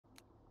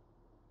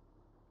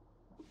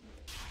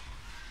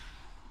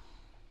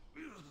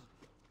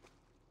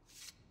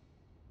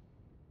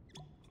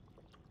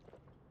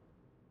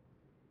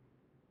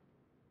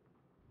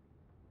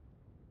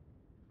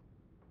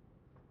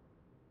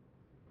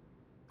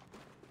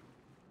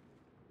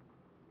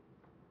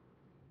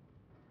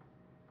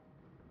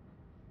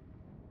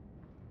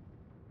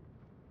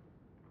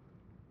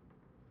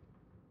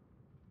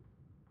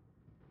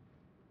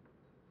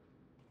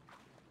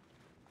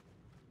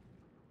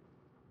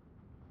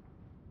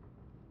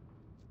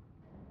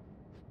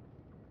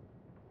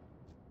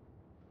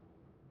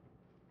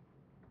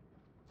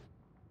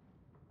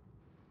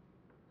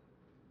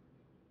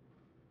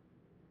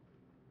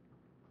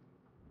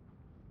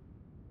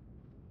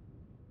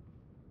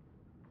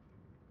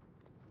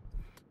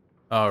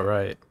All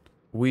right.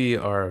 We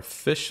are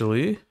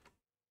officially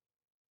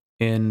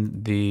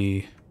in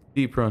the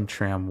Deeprun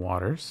Tram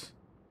waters.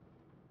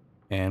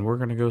 And we're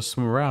going to go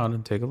swim around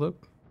and take a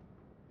look.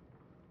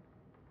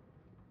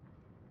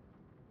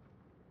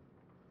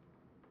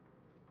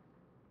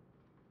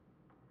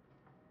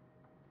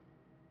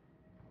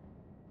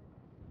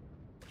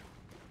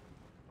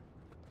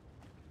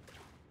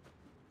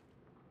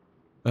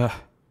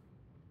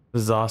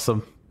 This is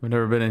awesome. We've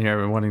never been in here. I've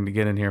been wanting to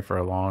get in here for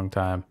a long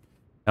time.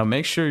 Now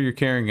make sure you're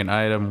carrying an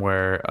item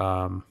where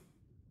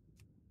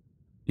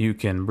you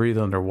can breathe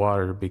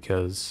underwater,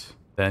 because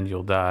then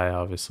you'll die,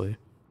 obviously.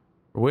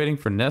 We're waiting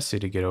for Nessy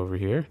to get over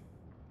here.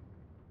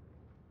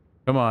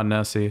 Come on,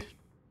 Nessy.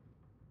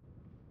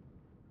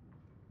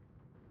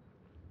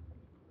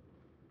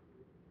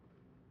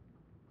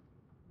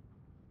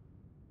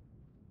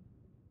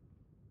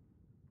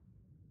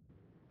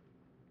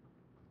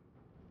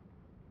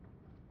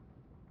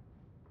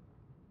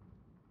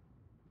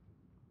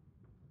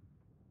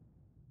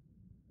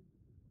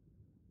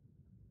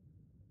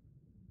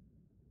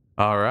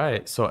 All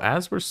right, so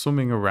as we're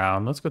swimming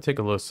around, let's go take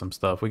a look at some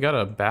stuff. We got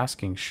a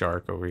basking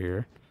shark over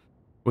here,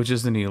 which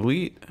is an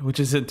elite, which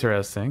is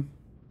interesting.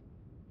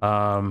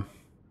 Oh,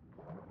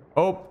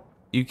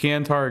 you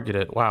can target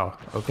it. Wow,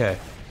 okay.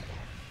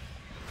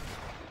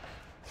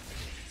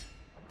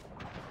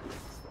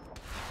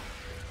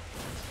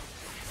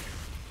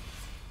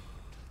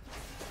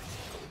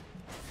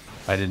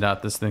 I did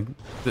not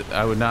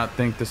I would not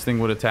think this thing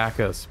would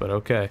attack us, but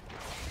okay.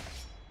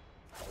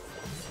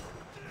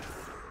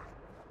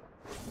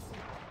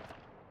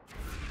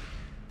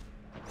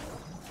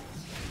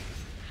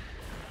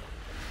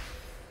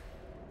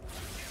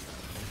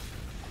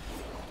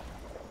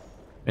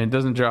 And it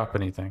doesn't drop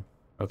anything.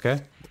 Okay.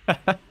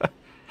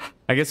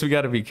 I guess we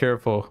got to be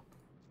careful.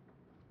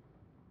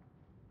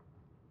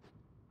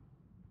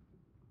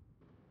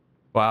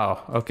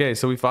 Wow. Okay,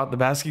 so we fought the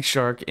basking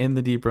shark in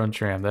the Deeprun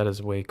Tram. That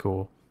is way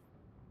cool.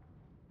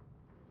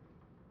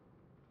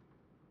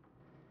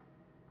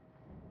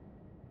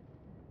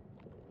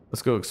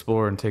 Let's go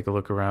explore and take a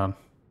look around.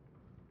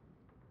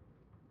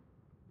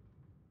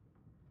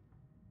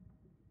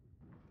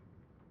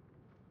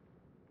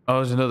 Oh,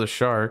 there's another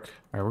shark.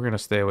 All right, we're going to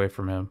stay away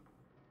from him.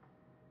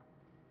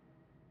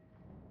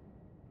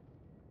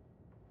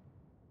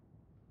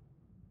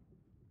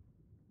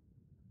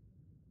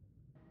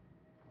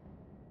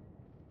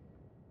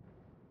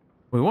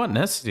 We want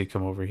Nessy to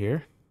come over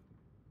here.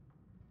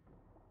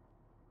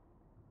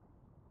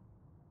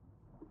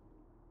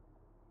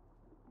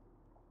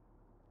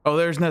 Oh,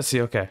 there's Nessy.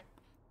 Okay.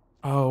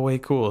 Oh, way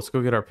cool. Let's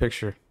go get our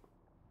picture.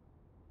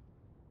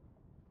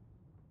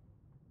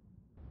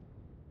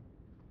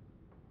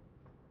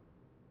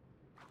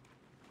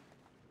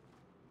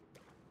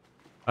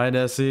 Hi,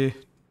 Nessy.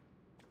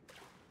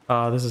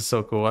 Oh, this is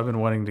so cool. I've been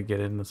wanting to get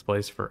in this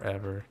place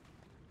forever.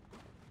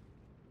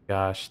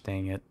 Gosh,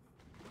 dang it.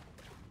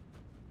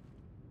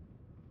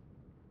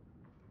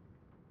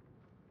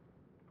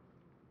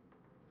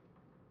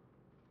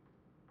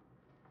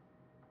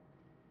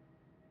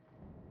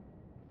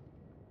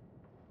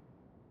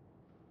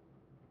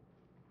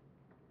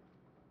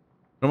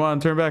 Come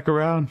on, turn back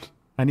around.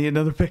 I need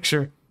another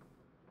picture.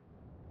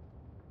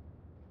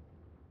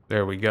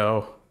 There we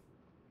go.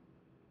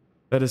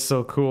 That is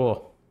so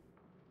cool.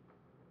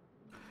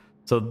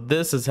 So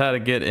this is how to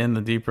get in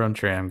the Deeprun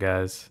Tram,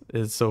 guys.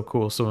 It's so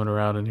cool swimming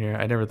around in here.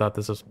 I never thought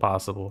this was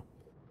possible.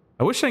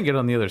 I wish I could get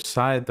on the other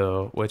side,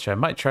 though, which I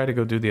might try to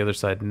go do the other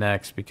side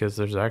next, because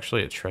there's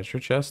actually a treasure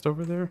chest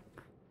over there.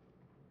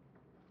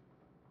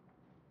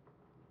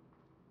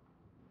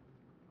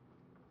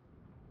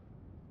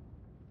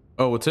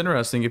 Oh, what's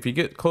interesting, if you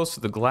get close to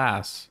the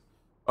glass...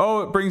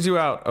 Oh, it brings you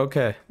out.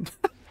 Okay.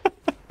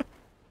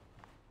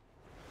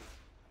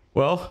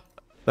 Well,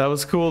 that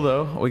was cool,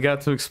 though. We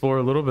got to explore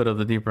a little bit of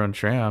the Deeprun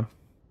Tram.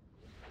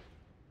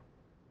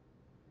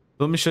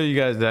 Let me show you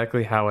guys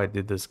exactly how I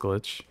did this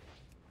glitch.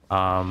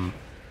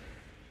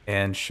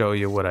 And show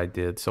you what I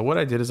did. So what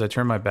I did is I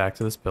turned my back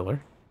to this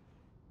pillar.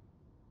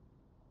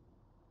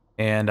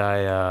 And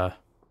I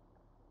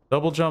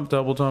double jump,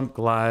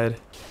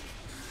 glide.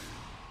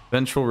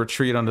 Vengeful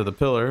retreat onto the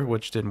pillar,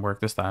 which didn't work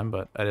this time,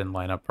 but I didn't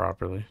line up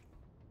properly.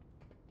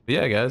 But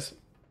yeah, guys,